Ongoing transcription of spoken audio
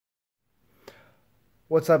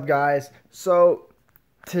What's up, guys? So,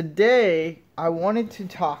 today I wanted to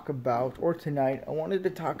talk about, or tonight, I wanted to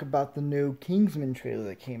talk about the new Kingsman trailer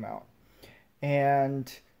that came out.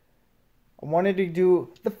 And I wanted to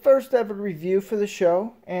do the first ever review for the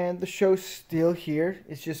show, and the show's still here.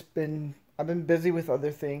 I've been busy with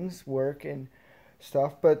other things, work and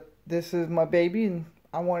stuff, but this is my baby, and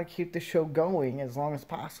I want to keep the show going as long as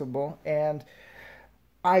possible. And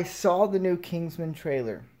I saw the new Kingsman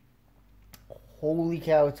trailer. Holy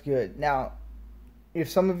cow, it's good. Now, if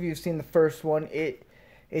some of you have seen the first one,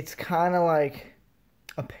 it's kind of like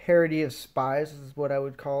a parody of Spies, is what I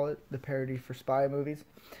would call it, the parody for spy movies.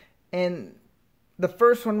 And the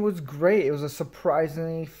first one was great. It was a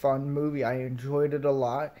surprisingly fun movie. I enjoyed it a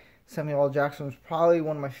lot. Samuel L. Jackson was probably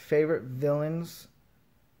one of my favorite villains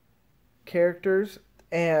characters,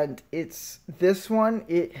 and it's this one.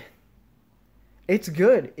 It's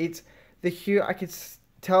good. I could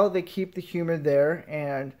tell they keep the humor there,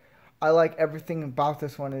 and I like everything about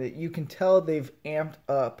this one. You can tell they've amped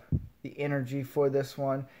up the energy for this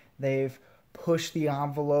one. They've pushed the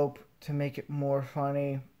envelope to make it more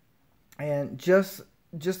funny, and just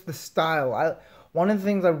the style. One of the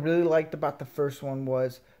things I really liked about the first one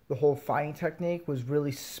was the whole fighting technique was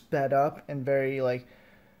really sped up and very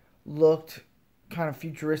looked kind of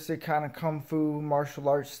futuristic, kind of kung fu martial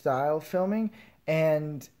arts style filming,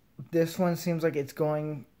 and this one seems like it's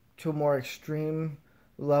going to a more extreme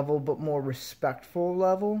level, but more respectful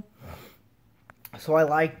level. So I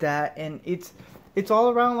like that, and it's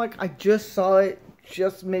all around. I just saw it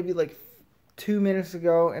just maybe 2 minutes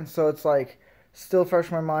ago, and so it's still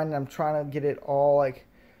fresh in my mind. And I'm trying to get it all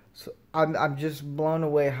So I'm just blown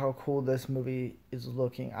away how cool this movie is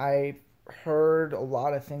looking. I heard a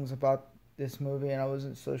lot of things about this movie, and I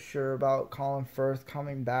wasn't so sure about Colin Firth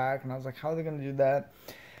coming back, and I was like, how are they going to do that?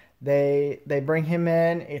 They bring him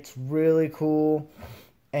in. It's really cool,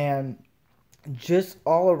 and just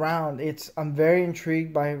all around, I'm very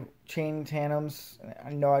intrigued by Channing Tatum's.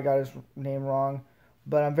 I know I got his name wrong,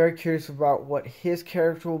 but I'm very curious about what his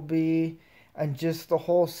character will be, and just the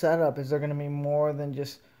whole setup. Is there going to be more than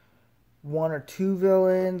just one or two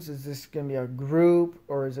villains? Is this going to be a group,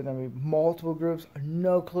 or is it going to be multiple groups?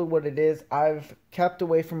 No clue what it is. I've kept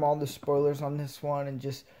away from all the spoilers on this one, and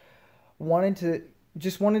just wanted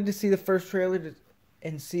to see the first trailer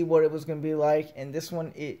and see what it was going to be like. And this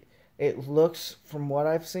one, it looks, from what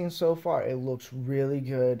I've seen so far, it looks really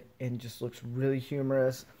good and just looks really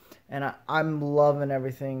humorous. And I'm loving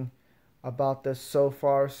everything about this so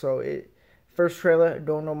far. So first trailer, I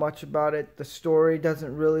don't know much about it. The story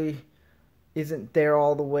isn't there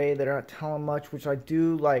all the way. They're not telling much, which I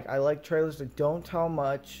do like. I like trailers that don't tell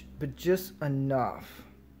much, but just enough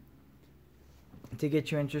to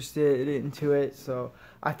get you interested into it. So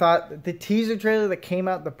I thought the teaser trailer that came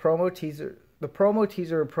out, the promo trailer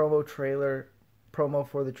promo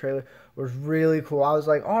for the trailer was really cool. I was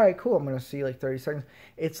like, all right, cool. I'm going to see 30 seconds.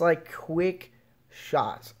 It's quick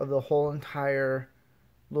shots of the whole entire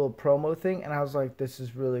little promo thing. And I was like, this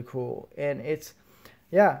is really cool. And as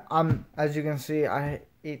you can see,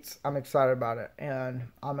 I'm excited about it. And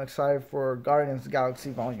I'm excited for Guardians of the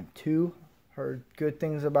Galaxy Volume 2. Heard good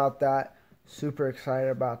things about that. Super excited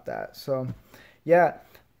about that. So,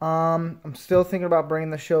 I'm still thinking about bringing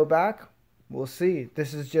the show back. We'll see.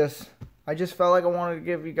 I just felt like I wanted to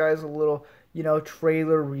give you guys a little,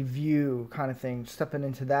 trailer review kind of thing, stepping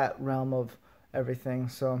into that realm of everything.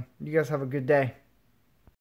 So, you guys have a good day.